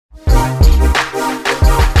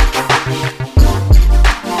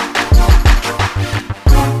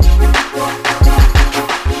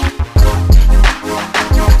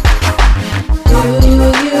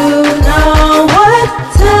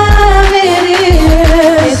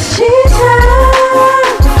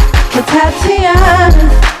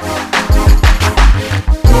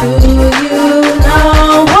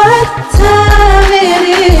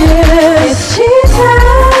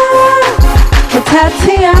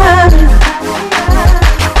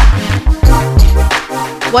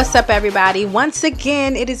What's up, everybody? Once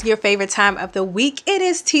again, it is your favorite time of the week. It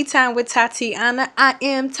is Tea Time with Tatiana. I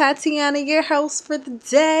am Tatiana, your host for the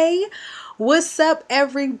day. What's up,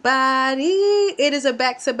 everybody? It is a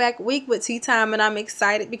back-to-back week with Tea Time, and I'm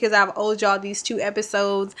excited because I've owed y'all these 2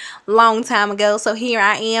 episodes long time ago. So here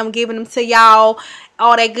I am giving them to y'all,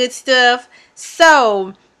 all that good stuff.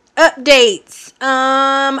 So, updates.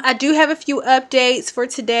 I do have a few updates for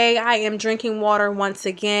today. I am drinking water once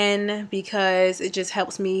again because it just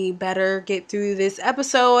helps me better get through this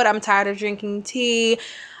episode. I'm tired of drinking tea.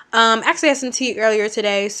 Actually I had some tea earlier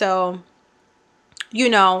today, so you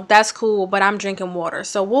know, that's cool, but I'm drinking water.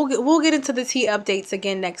 So we'll get into the tea updates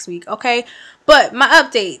again next week, okay? But my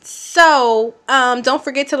updates. So, don't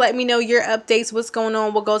forget to let me know your updates, what's going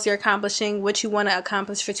on, what goals you're accomplishing, what you want to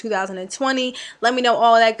accomplish for 2020. Let me know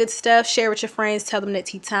all that good stuff. Share with your friends. Tell them that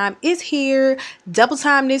Tea Time is here. Double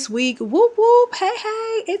time this week. Whoop whoop. Hey,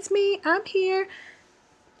 it's me. I'm here.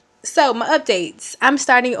 So, my updates. I'm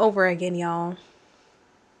starting over again, y'all.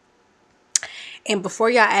 And before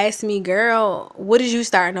y'all ask me, girl, what is you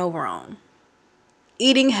starting over on?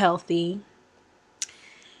 Eating healthy,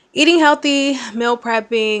 meal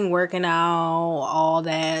prepping, working out, all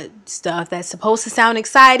that stuff that's supposed to sound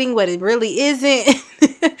exciting, but it really isn't.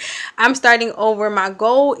 I'm starting over. My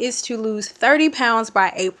goal is to lose 30 pounds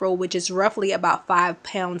by April, which is roughly about 5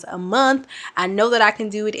 pounds a month. I know that I can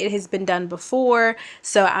do it. It has been done before.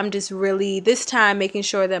 So I'm just really this time making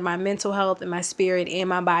sure that my mental health and my spirit and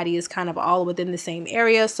my body is kind of all within the same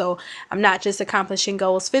area. So I'm not just accomplishing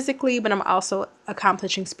goals physically, but I'm also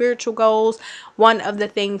accomplishing spiritual goals. One of the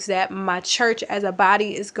things that my church as a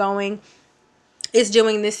body is doing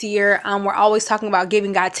this year, we're always talking about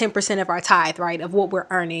giving God 10% of our tithe, right, of what we're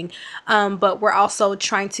earning, but we're also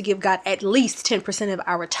trying to give God at least 10% of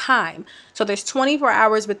our time. So there's 24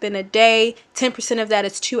 hours within a day. 10% of that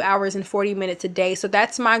is 2 hours and 40 minutes a day. So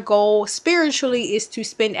that's my goal spiritually, is to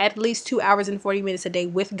spend at least 2 hours and 40 minutes a day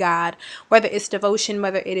with God, whether it's devotion,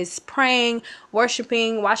 whether it is praying,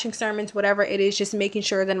 worshiping, watching sermons, whatever it is, just making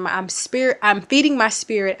sure that I'm feeding my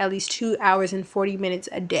spirit at least 2 hours and 40 minutes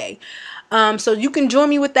a day. So you can join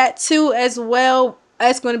me with that too as well.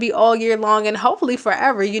 It's going to be all year long and hopefully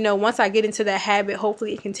forever. You know, once I get into that habit,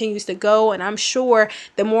 hopefully it continues to go. And I'm sure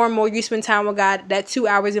the more and more you spend time with God, that 2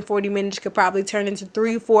 hours and 40 minutes could probably turn into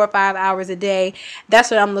 3, 4, 5 hours a day. That's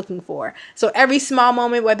what I'm looking for. So every small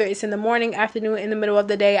moment, whether it's in the morning, afternoon, in the middle of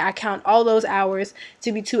the day, I count all those hours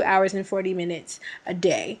to be 2 hours and 40 minutes a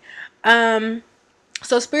day.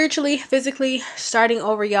 So spiritually, physically, starting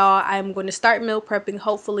over, y'all. I'm going to start meal prepping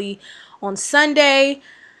hopefully on Sunday.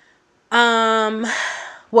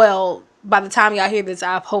 Well, by the time y'all hear this,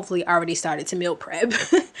 I've hopefully already started to meal prep.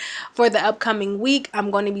 For the upcoming week, I'm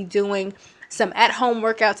going to be doing some at-home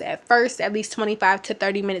workouts at first, at least 25 to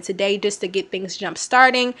 30 minutes a day, just to get things jump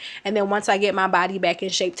starting. And then once I get my body back in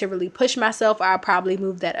shape to really push myself, I'll probably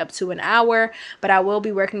move that up to an hour. But I will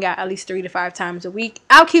be working out at least 3 to 5 times a week.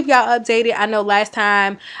 I'll keep y'all updated. I know last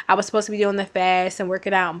time I was supposed to be doing the fast and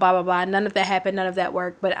working out and blah, blah, blah. None of that happened. None of that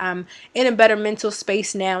worked. But I'm in a better mental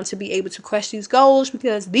space now to be able to crush these goals,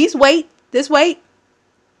 because this weight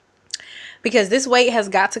has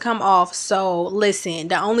got to come off. So listen,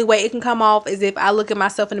 the only way it can come off is if I look at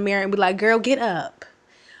myself in the mirror and be like, girl, get up.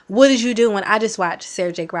 What is you doing? I just watched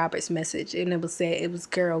Sarah Jake Roberts' message and it was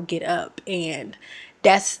girl, get up. And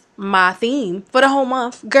that's my theme for the whole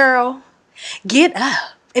month. Girl, get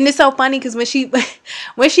up. And it's so funny because when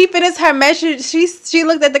she finished her message, she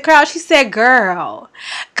looked at the crowd. She said, girl,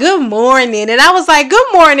 good morning. And I was like,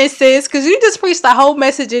 good morning, sis. Because you just preached the whole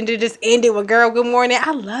message and just ended with, girl, good morning.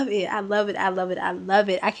 I love it. I love it. I love it. I love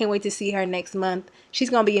it. I can't wait to see her next month. She's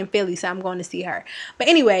going to be in Philly, so I'm going to see her. But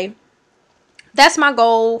anyway, that's my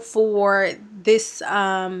goal for this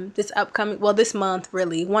this month.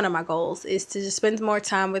 Really, one of my goals is to just spend more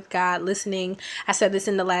time with God, listening. I said this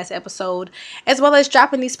in the last episode, as well as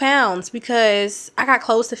dropping these pounds, because I got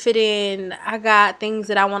clothes to fit in. I got things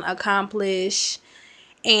that I want to accomplish,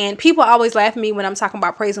 and people always laugh at me when I'm talking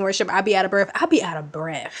about praise and worship. I'll be out of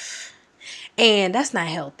breath, and that's not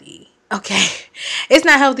healthy. Okay, it's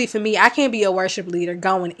not healthy for me. I can't be a worship leader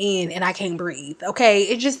going in and I can't breathe. Okay,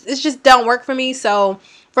 it just don't work for me. So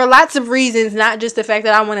for lots of reasons, not just the fact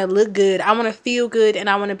that I want to look good, I want to feel good, and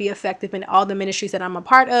I want to be effective in all the ministries that I'm a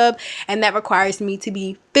part of, and that requires me to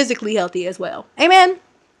be physically healthy as well. Amen.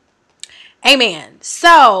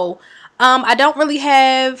 So I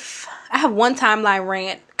have one timeline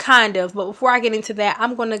rant kind of. But before I get into that,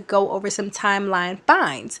 I'm going to go over some timeline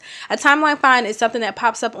finds. A timeline find is something that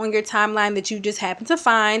pops up on your timeline that you just happen to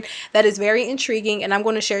find that is very intriguing, and I'm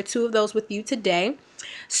going to share 2 of those with you today.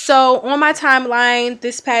 So on my timeline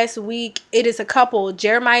this past week, it is a couple,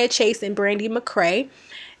 Jeremiah Chase and Brandy McCrae.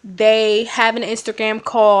 They have an Instagram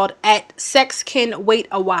called at Sex Can Wait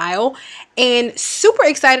a While, and super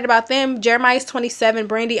excited about them. Jeremiah is 27,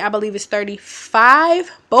 Brandy I believe is 35.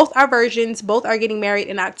 Both are virgins, both are getting married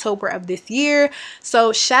in October of this year.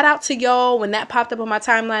 So shout out to y'all. When that popped up on my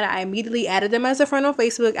timeline, I immediately added them as a friend on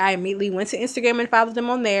Facebook. I immediately went to Instagram and followed them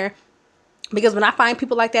on there. Because when I find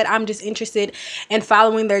people like that, I'm just interested in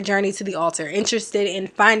following their journey to the altar, interested in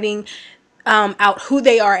finding out who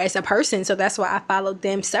they are as a person. So that's why I followed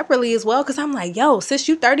them separately as well, because I'm like, yo, sis,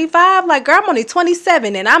 you 35? Like, girl, I'm only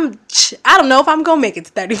 27 and I don't know if I'm gonna make it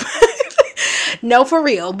to 35. No, for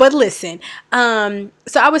real. But listen,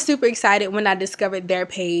 so I was super excited when I discovered their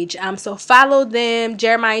page. So follow them,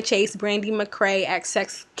 Jeremiah Chase, Brandy McCrae at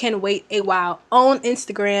Sex Can Wait a While on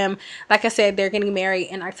Instagram. Like I said, they're getting married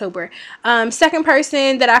in October. Second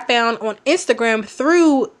person that I found on Instagram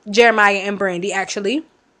through Jeremiah and Brandy, actually,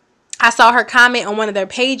 I saw her comment on one of their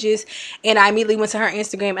pages, and I immediately went to her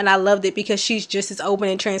Instagram, and I loved it because she's just as open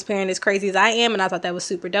and transparent as crazy as I am, and I thought that was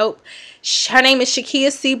super dope. Her name is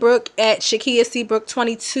Shakia Seabrook at Shakia Seabrook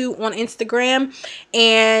 22 on Instagram,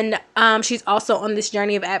 and she's also on this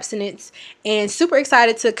journey of abstinence, and super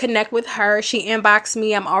excited to connect with her. She inboxed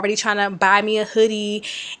me. I'm already trying to buy me a hoodie,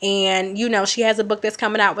 and you know, she has a book that's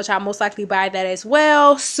coming out, which I'll most likely buy that as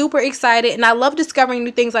well. Super excited, and I love discovering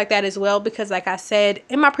new things like that as well, because like I said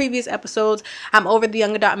in my previous episodes, I'm over the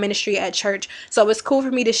young adult ministry at church, so it's cool for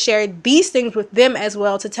me to share these things with them as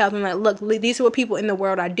well, to tell them that, look, these are what people in the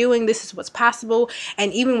world are doing, this is what's possible.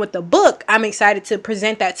 And even with the book, I'm excited to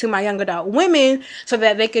present that to my young adult women so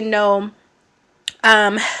that they can know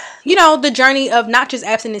you know, the journey of not just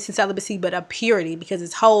abstinence and celibacy, but of purity, because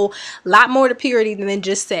it's whole lot more to purity than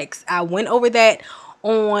just sex. I went over that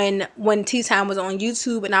on when Tea Time was on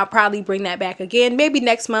YouTube, and I'll probably bring that back again maybe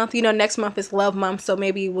next month. You know, next month is love month, so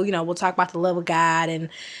maybe we'll talk about the love of God and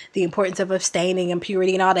the importance of abstaining and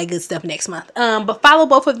purity and all that good stuff next month. But follow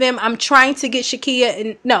both of them. I'm trying to get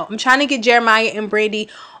I'm trying to get Jeremiah and Brandy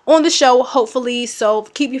on the show, hopefully. So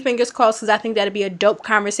keep your fingers crossed, because I think that'd be a dope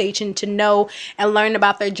conversation to know and learn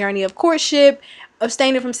about their journey of courtship,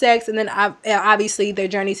 abstaining from sex, and then obviously their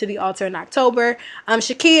journey to the altar in October.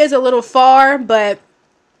 Shakia is a little far, but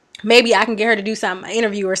maybe I can get her to do an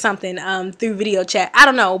interview or something through video chat. I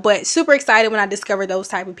don't know, but super excited when I discover those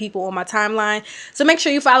type of people on my timeline. So make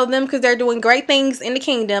sure you follow them, because they're doing great things in the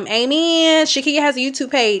kingdom. Amen. Shakia has a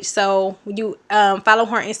YouTube page, so when you follow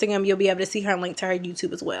her on Instagram, you'll be able to see her link to her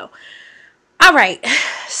YouTube as well. All right,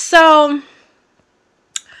 so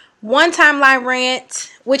one timeline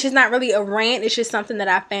rant, which is not really a rant, it's just something that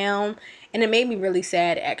I found, and it made me really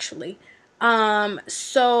sad, actually.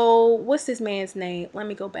 So what's this man's name? Let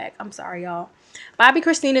me go back. I'm sorry, y'all. Bobbi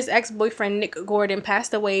Kristina's ex-boyfriend Nick Gordon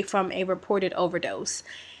passed away from a reported overdose.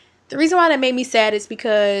 The reason why that made me sad is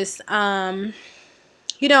because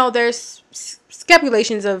you know, there's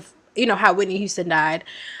speculations of, you know, how Whitney Houston died,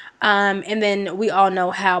 and then we all know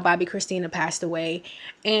how Bobbi Kristina passed away.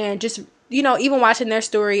 And just, you know, even watching their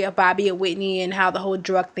story of Bobby and Whitney and how the whole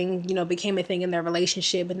drug thing, you know, became a thing in their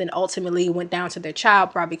relationship, and then ultimately went down to their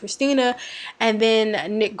child, Bobbi Kristina, and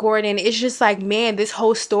then Nick Gordon. It's just like, man, this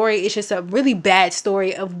whole story is just a really bad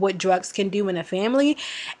story of what drugs can do in a family.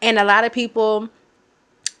 And a lot of people,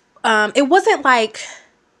 it wasn't like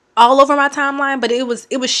all over my timeline, but it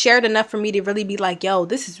was shared enough for me to really be like, yo,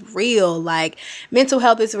 this is real. Like, mental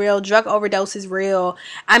health is real, drug overdose is real.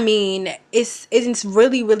 I mean, it's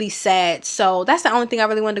really, really sad. So that's the only thing I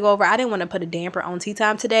really wanted to go over. I didn't want to put a damper on Tea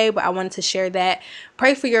Time today, but I wanted to share that.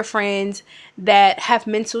 Pray for your friends that have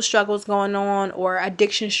mental struggles going on, or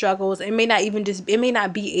addiction struggles. It may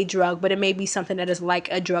not be a drug, but it may be something that is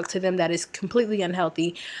like a drug to them that is completely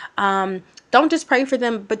unhealthy. Don't just pray for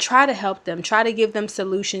them, but try to help them. Try to give them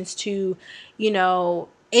solutions to, you know,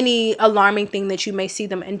 any alarming thing that you may see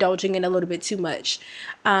them indulging in a little bit too much.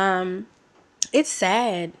 It's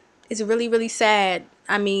sad. It's really, really sad.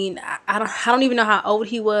 I mean, I don't even know how old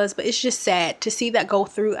he was, but it's just sad to see that go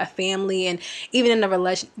through a family, and even in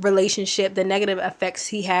a relationship, the negative effects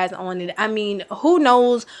he has on it. I mean, who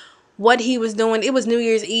knows what he was doing? It was New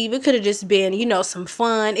Year's Eve. It could have just been, you know, some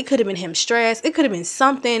fun. It could have been him stressed. It could have been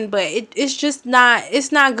something, but it's just not,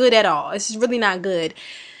 it's not good at all. It's really not good.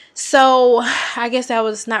 So I guess that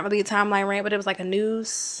was not really a timeline rant, but it was like a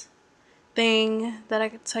news thing that I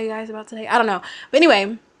could tell you guys about today. I don't know. But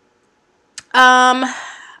anyway, in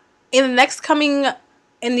the next coming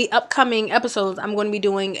in the upcoming episodes, I'm going to be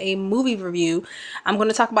doing a movie review. I'm going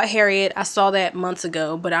to talk about Harriet. I saw that months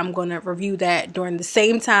ago, but I'm going to review that during the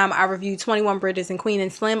same time I review 21 Bridges and Queen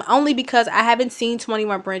and Slim, only because I haven't seen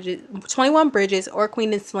 21 Bridges or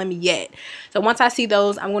Queen and Slim yet. So once I see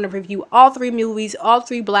those, I'm going to review all three movies, all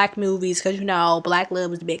three Black movies, because you know, Black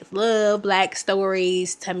love is the biggest love. Black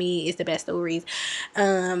stories, to me, is the best stories.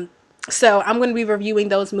 So I'm going to be reviewing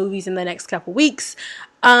those movies in the next couple weeks.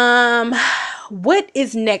 What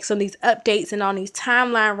is next on these updates and on these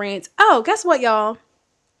timeline rants? Oh, guess what, y'all?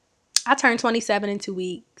 I turned 27 in 2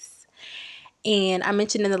 weeks. And I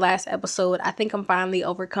mentioned in the last episode, I think I'm finally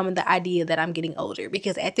overcoming the idea that I'm getting older.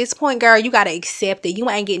 Because at this point, girl, you got to accept it. You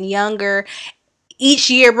ain't getting younger. Each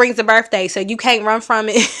year brings a birthday, so you can't run from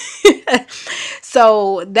it.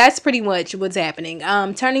 So that's pretty much what's happening.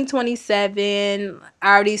 Turning 27,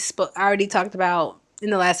 I already talked about in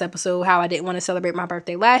the last episode how I didn't want to celebrate my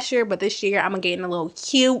birthday last year, but this year I'm getting a little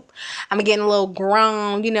cute. I'm getting a little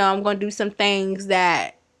grown. You know, I'm going to do some things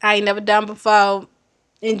that I ain't never done before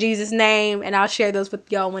in Jesus' name, and I'll share those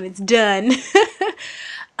with y'all when it's done.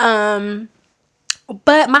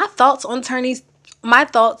 But my thoughts on turning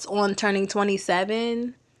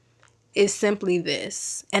 27 is simply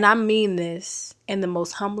this, and I mean this in the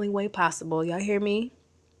most humbling way possible. Y'all hear me?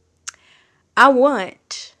 I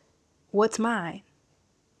want what's mine.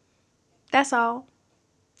 That's all.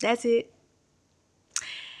 That's it.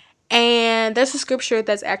 And there's a scripture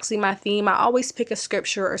that's actually my theme. I always pick a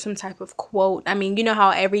scripture or some type of quote. I mean, you know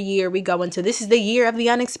how every year we go into, this is the year of the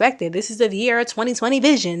unexpected. This is the year of 2020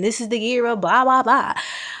 vision. This is the year of blah, blah, blah.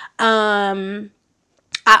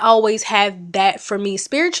 I always have that for me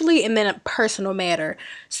spiritually and then a personal matter.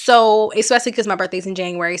 So, especially because my birthday's in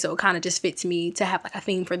January, so it kind of just fits me to have like a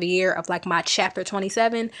theme for the year of like my chapter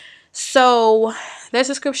 27. So, there's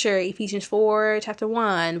a scripture, Ephesians 4, chapter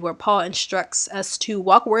 1, where Paul instructs us to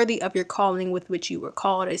walk worthy of your calling with which you were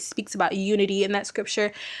called. It speaks about unity in that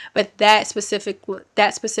scripture, but that specific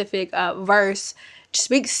verse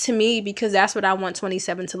speaks to me because that's what I want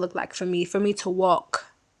 27 to look like for me to walk,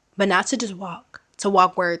 but not to just walk, to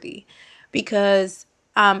walk worthy. Because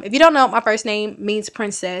if you don't know, my first name means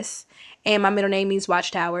princess and my middle name means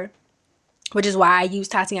watchtower, which is why I use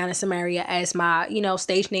Tatiana Samaria as my,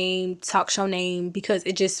 stage name, talk show name, because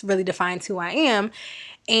it just really defines who I am.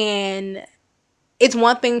 And it's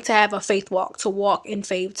one thing to have a faith walk, to walk in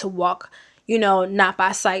faith, to walk, not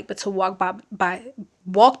by sight, but to walk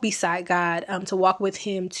walk beside God, to walk with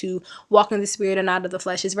him, to walk in the spirit and not of the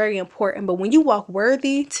flesh is very important. But when you walk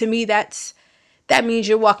worthy, to me, that means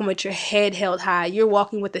you're walking with your head held high. You're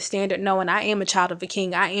walking with the standard knowing I am a child of a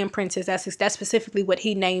king. I am princess. That's specifically what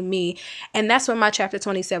he named me. And that's what my chapter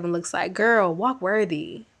 27 looks like. Girl, walk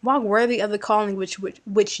worthy. Walk worthy of the calling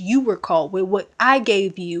which you were called, with what I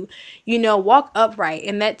gave you. Walk upright.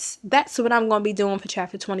 And that's what I'm going to be doing for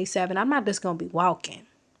chapter 27. I'm not just going to be walking.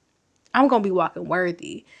 I'm going to be walking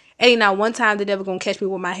worthy. Ain't not one time the devil going to catch me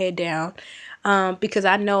with my head down. Because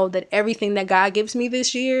I know that everything that God gives me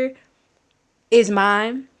this year is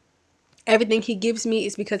mine. Everything he gives me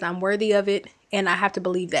is because I'm worthy of it, and I have to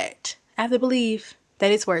believe that. I have to believe that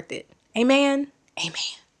it's worth it. Amen. Amen.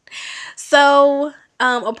 So,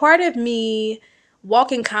 a part of me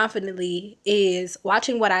walking confidently is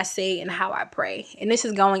watching what I say and how I pray. And this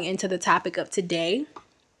is going into the topic of today.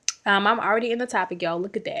 I'm already in the topic, y'all.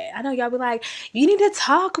 Look at that. I know y'all be like, you need to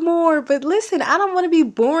talk more. But listen, I don't want to be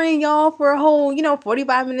boring y'all for a whole,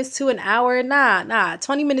 45 minutes to an hour. Nah.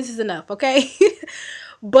 20 minutes is enough, okay?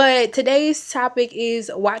 But today's topic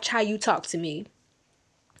is watch how you talk to me.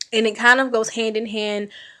 And it kind of goes hand in hand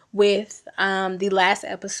with the last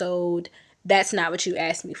episode. That's not what you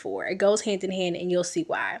asked me for. It goes hand in hand and you'll see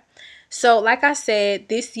why. So like I said,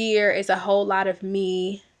 this year is a whole lot of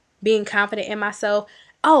me being confident in myself.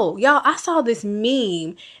 Oh, y'all, I saw this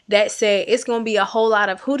meme that said it's going to be a whole lot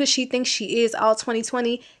of who does she think she is all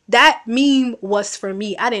 2020. That meme was for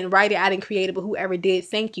me. I didn't write it. I didn't create it. But whoever did,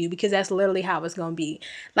 thank you. Because that's literally how it's going to be.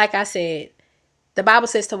 Like I said, the Bible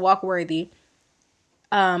says to walk worthy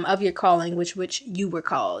of your calling, which you were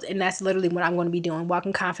called. And that's literally what I'm going to be doing.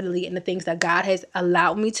 Walking confidently in the things that God has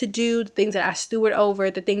allowed me to do. The things that I steward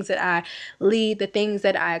over. The things that I lead. The things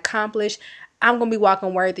that I accomplish. I'm going to be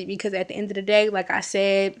walking worthy because at the end of the day, like I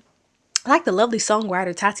said, like the lovely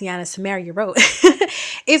songwriter Tatiana Samaria wrote,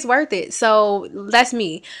 it's worth it. So that's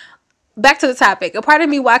me. Back to the topic. A part of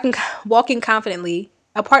me walking confidently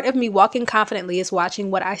is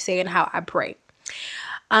watching what I say and how I pray.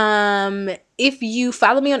 If you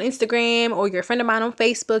follow me on Instagram or you're a friend of mine on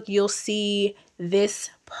Facebook, you'll see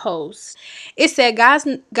this post. It said,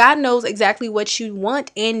 God knows exactly what you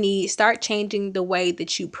want and need. Start changing the way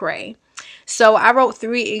that you pray. So I wrote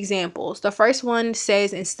 3 examples. The first one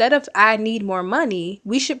says, instead of I need more money,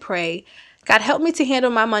 we should pray, God, help me to handle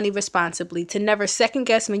my money responsibly, to never second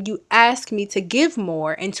guess when you ask me to give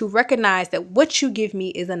more, and to recognize that what you give me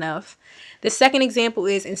is enough. The second example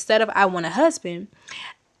is, instead of I want a husband,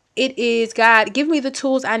 it is, God, give me the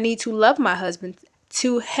tools I need to love my husband,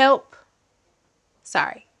 to help.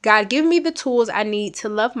 God, give me the tools I need to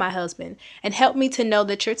love my husband, and help me to know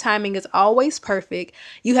that your timing is always perfect.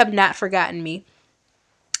 You have not forgotten me.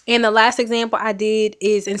 And the last example I did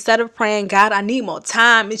is, instead of praying, God, I need more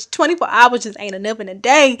time, it's 24 hours just ain't enough in a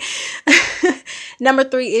day. Number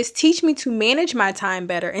 3 is, teach me to manage my time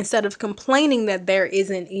better instead of complaining that there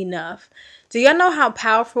isn't enough. Do y'all know how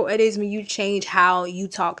powerful it is when you change how you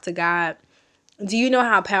talk to God? Do you know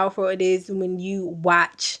how powerful it is when you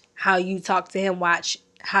watch how you talk to him, watch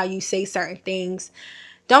how you say certain things?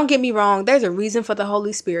 Don't get me wrong, there's a reason for the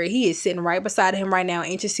Holy Spirit. He is sitting right beside him right now,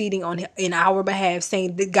 interceding on in our behalf,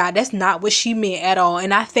 saying that, God, that's not what she meant at all.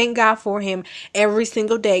 And I thank God for him every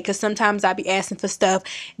single day, because sometimes I be asking for stuff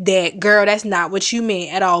that, girl, that's not what you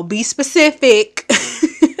meant at all. Be specific.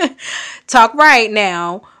 Talk right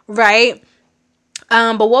now, right?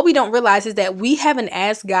 But what we don't realize is that we haven't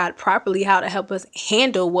asked God properly how to help us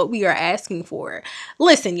handle what we are asking for.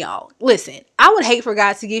 Listen, y'all, listen. I would hate for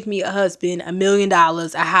God to give me a husband,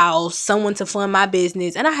 $1,000,000, a house, someone to fund my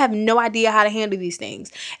business, and I have no idea how to handle these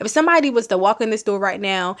things. If somebody was to walk in this door right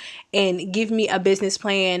now and give me a business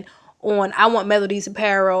plan on, I want Melody's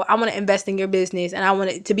apparel, I want to invest in your business, and I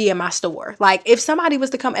want it to be in my store. Like, if somebody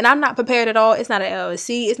was to come, and I'm not prepared at all, it's not an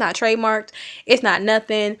LLC, it's not trademarked, it's not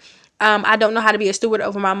nothing. I don't know how to be a steward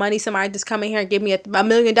over my money. Somebody just come in here and give me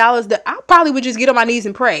 $1,000,000, that I probably would just get on my knees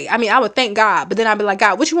and pray. I mean, I would thank God, but then I'd be like,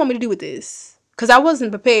 God, what you want me to do with this? Because I wasn't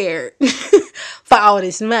prepared for all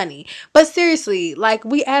this money. But seriously, like,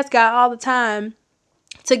 we ask God all the time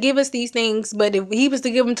to give us these things, but if he was to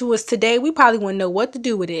give them to us today, we probably wouldn't know what to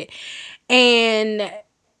do with it. And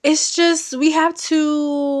it's just, we have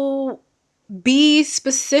to be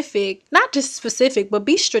specific, not just specific, but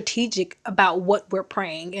be strategic about what we're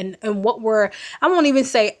praying, and what we're, I won't even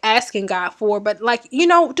say asking God for, but like,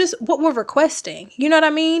 just what we're requesting. You know what I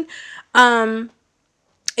mean?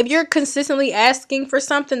 If you're consistently asking for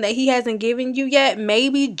something that he hasn't given you yet,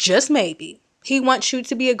 maybe, just maybe, he wants you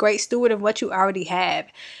to be a great steward of what you already have.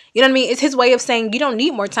 You know what I mean? It's his way of saying, you don't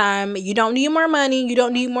need more time, you don't need more money, you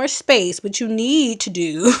don't need more space. What you need to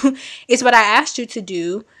do is what I asked you to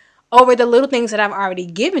do over the little things that I've already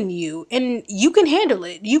given you. And you can handle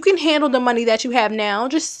it. You can handle the money that you have now.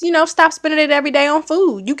 Just, stop spending it every day on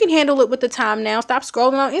food. You can handle it with the time now. Stop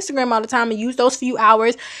scrolling on Instagram all the time and use those few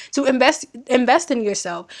hours to invest in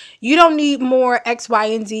yourself. You don't need more X, Y,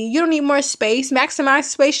 and Z. You don't need more space. Maximize the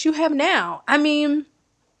space you have now. I mean,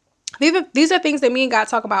 these are things that me and God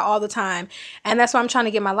talk about all the time. And that's why I'm trying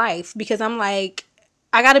to get my life, because I'm like,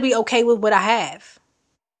 I got to be okay with what I have.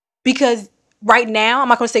 Because right now, I'm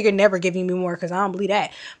not going to say you're never giving me more, because I don't believe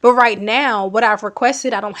that. But right now, what I've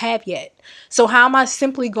requested, I don't have yet. So how am I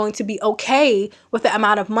simply going to be okay with the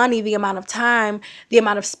amount of money, the amount of time, the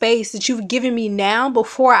amount of space that you've given me now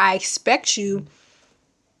before I expect you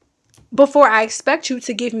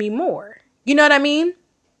to give me more? You know what I mean?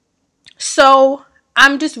 So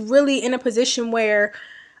I'm just really in a position where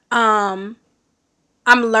I'm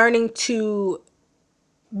learning to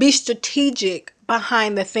be strategic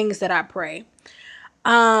behind the things that I pray.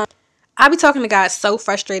 I be talking to God so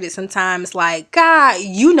frustrated sometimes, like, God,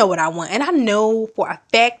 you know what I want. And I know for a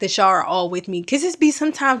fact that y'all are all with me. Because it's be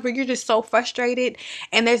sometimes where you're just so frustrated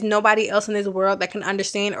and there's nobody else in this world that can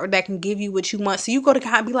understand or that can give you what you want. So you go to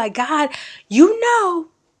God and be like, God, you know,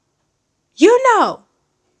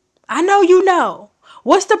 I know you know.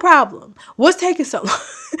 What's the problem? What's taking so long?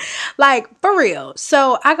 Like, for real.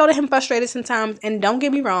 So I go to him frustrated sometimes, and don't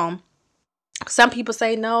get me wrong, some people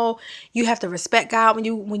say no, you have to respect God when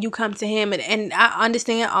you come to him, and I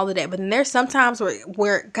understand all of that, but then there's sometimes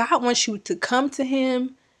where God wants you to come to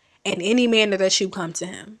him in any manner that you come to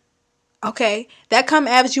him. Okay, that come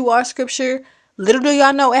as you are scripture, little do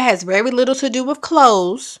y'all know, it has very little to do with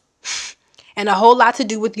clothes and a whole lot to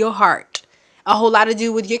do with your heart, a whole lot to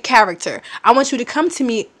do with your character. I want you to come to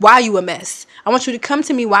me while you a mess. I want you to come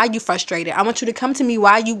to me while you frustrated. I want you to come to me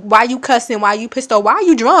while you cussing, while you pissed off, while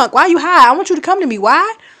you drunk, while you high. I want you to come to me.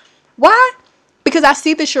 Why? Why? Because I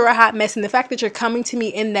see that you're a hot mess, and the fact that you're coming to me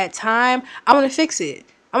in that time, I want to fix it.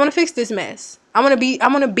 I want to fix this mess. I want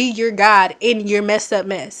to be your God in your messed up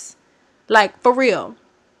mess. Like, for real.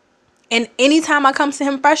 And anytime I come to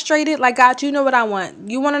him frustrated, like, God, you know what I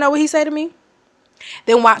want. You want to know what he say to me?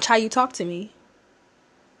 Then watch how you talk to me.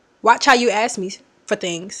 Watch how you ask me for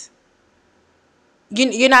things.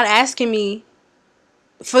 You're not asking me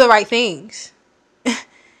for the right things.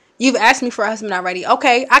 You've asked me for a husband already.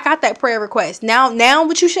 Okay, I got that prayer request. Now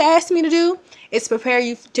what you should ask me to do is prepare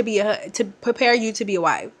you to be a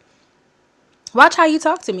wife. Watch how you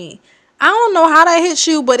talk to me. I don't know how that hits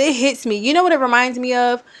you, but it hits me. You know what it reminds me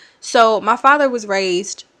of? So my father was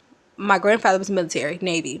raised, my grandfather was military,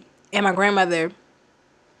 Navy, and my grandmother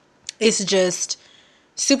is just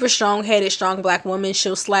super strong-headed, strong black woman.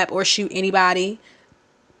 She'll slap or shoot anybody.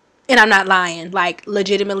 And I'm not lying. Like,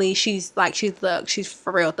 legitimately, she's thug. She's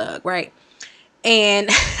for real thug, right? And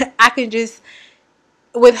I can just,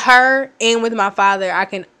 with her and with my father, I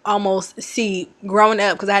can almost see growing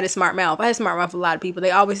up, because I had a smart mouth. I had a smart mouth with a lot of people.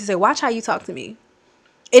 They always say, watch how you talk to me.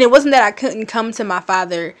 And it wasn't that I couldn't come to my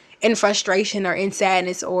father in frustration or in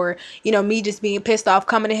sadness, or, me just being pissed off,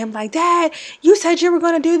 coming to him like, Dad, you said you were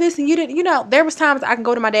going to do this and you didn't. There was times I can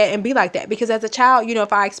go to my dad and be like that, because as a child,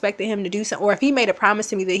 if I expected him to do something, or if he made a promise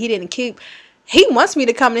to me that he didn't keep, he wants me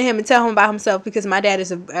to come to him and tell him about himself, because my dad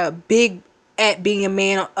is a big at being a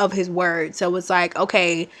man of his word. So it's like,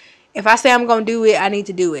 okay, if I say I'm going to do it, I need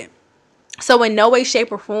to do it. So in no way,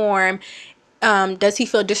 shape, or form does he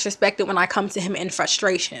feel disrespected when I come to him in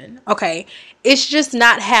frustration. Okay, it's just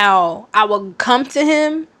not how I will come to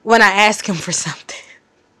him when I ask him for something.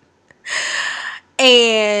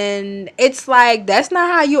 And it's like, that's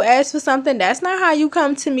not how you ask for something. That's not how you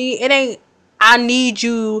come to me. It ain't, I need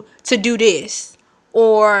you to do this,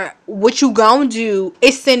 or what you gonna do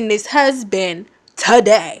is send this husband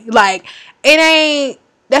today. Like, it ain't,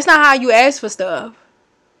 that's not how you ask for stuff.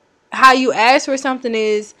 How you ask for something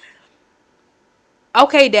is,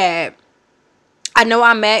 okay, Dad, I know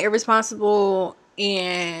I'm mad irresponsible,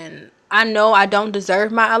 and I know I don't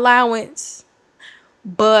deserve my allowance,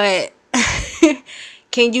 but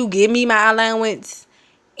can you give me my allowance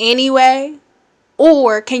anyway?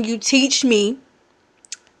 Or can you teach me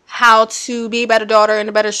how to be a better daughter and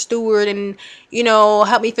a better steward, and,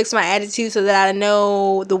 help me fix my attitude so that I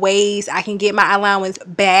know the ways I can get my allowance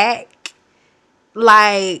back?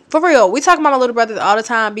 Like, for real, we talk about my little brothers all the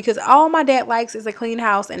time, because all my dad likes is a clean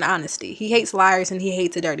house and honesty. He hates liars and he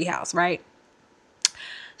hates a dirty house, right?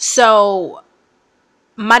 So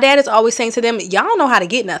my dad is always saying to them, y'all don't know how to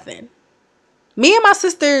get nothing. Me and my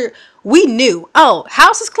sister, we knew. Oh,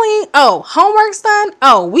 house is clean. Oh, homework's done.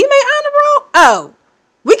 Oh, we made honor roll. Oh,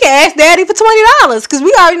 we can ask Daddy for $20 because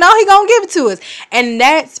we already know he gonna give it to us. And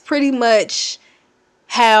that's pretty much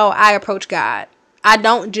how I approach God. I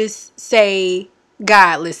don't just say,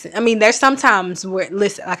 God, listen. I mean, there's sometimes where,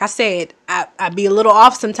 listen, like I said, I be a little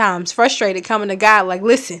off sometimes, frustrated, coming to God like,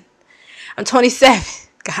 listen, I'm 27.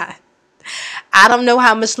 God, I don't know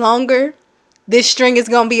how much longer this string is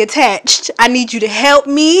going to be attached. I need you to help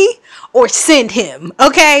me or send him.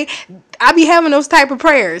 Okay. I be having those type of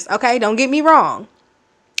prayers. Okay. Don't get me wrong.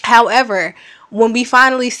 However, when we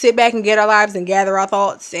finally sit back and get our lives and gather our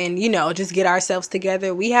thoughts and, just get ourselves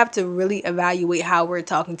together, we have to really evaluate how we're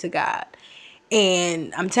talking to God.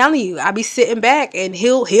 And I'm telling you, I be sitting back and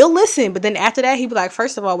he'll listen. But then after that, he'll be like,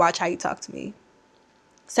 first of all, watch how you talk to me.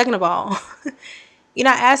 Second of all, you're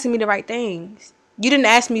not asking me the right things. You didn't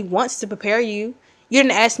ask me once to prepare you. You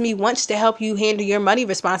didn't ask me once to help you handle your money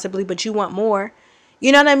responsibly, but you want more.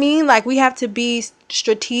 You know what I mean? Like, we have to be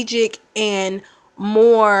strategic and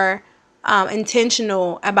more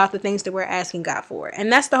intentional about the things that we're asking God for. And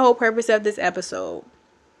that's the whole purpose of this episode.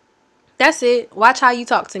 That's it. Watch how you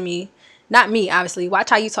talk to me. Not me, obviously.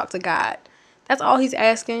 Watch how you talk to God. That's all he's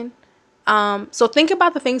asking. So think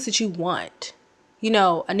about the things that you want.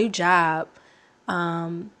 A new job,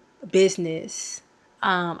 business,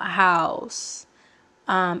 a house.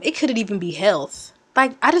 It could even be health.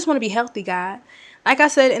 Like, I just want to be healthy, God. Like I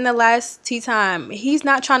said in the last tea time, he's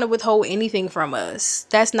not trying to withhold anything from us.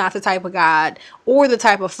 That's not the type of God or the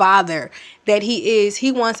type of father that he is.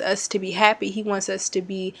 He wants us to be happy. He wants us to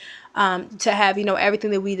be, to have,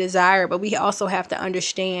 everything that we desire. But we also have to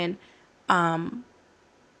understand how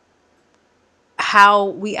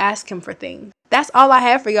we ask him for things. That's all I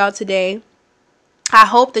have for y'all today. I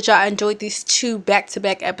hope that y'all enjoyed these 2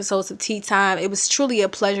 back-to-back episodes of Tea Time. It was truly a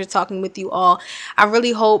pleasure talking with you all. I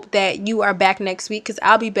really hope that you are back next week, because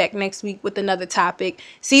I'll be back next week with another topic.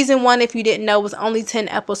 Season 1, if you didn't know, was only 10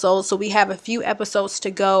 episodes, so we have a few episodes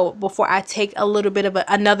to go before I take a little bit of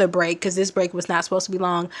another break, because this break was not supposed to be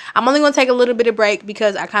long. I'm only going to take a little bit of break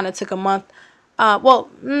because I kind of took a month,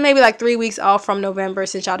 maybe like 3 weeks off from November,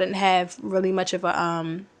 since y'all didn't have really much of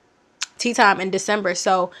a Tea Time in December.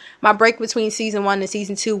 So my break between season 1 and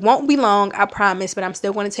season 2 won't be long, I promise, but I'm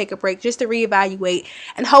still going to take a break just to reevaluate.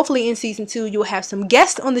 And hopefully in season 2 you'll have some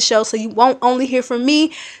guests on the show, so you won't only hear from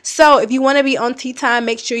me. So if you want to be on Tea Time,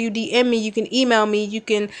 make sure you DM me. You can email me. You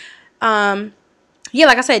can yeah,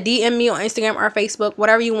 like I said, DM me on Instagram or Facebook,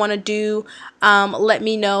 whatever you want to do. Let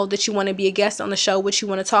me know that you want to be a guest on the show, what you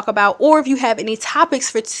want to talk about, or if you have any topics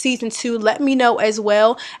for season 2, let me know as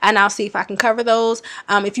well, and I'll see if I can cover those.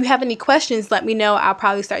 If you have any questions, let me know. I'll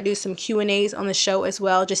probably start doing some Q&As on the show as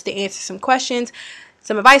well, just to answer some questions,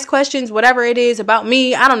 some advice questions, whatever it is about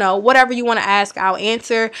me. I don't know, whatever you want to ask, I'll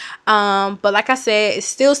answer. But like I said, it's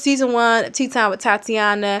still season 1 of Tea Time with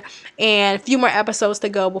Tatiana, and a few more episodes to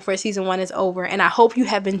go before season 1 is over. And I hope you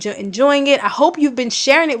have been enjoying it. I hope you've been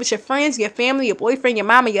sharing it with your friends, your family, your boyfriend, your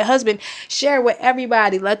mama, your husband. Share it with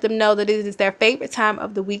everybody. Let them know that it is their favorite time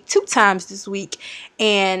of the week, 2 times this week,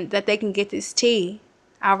 and that they can get this tea.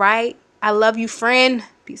 All right. I love you, friend.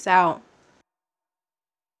 Peace out.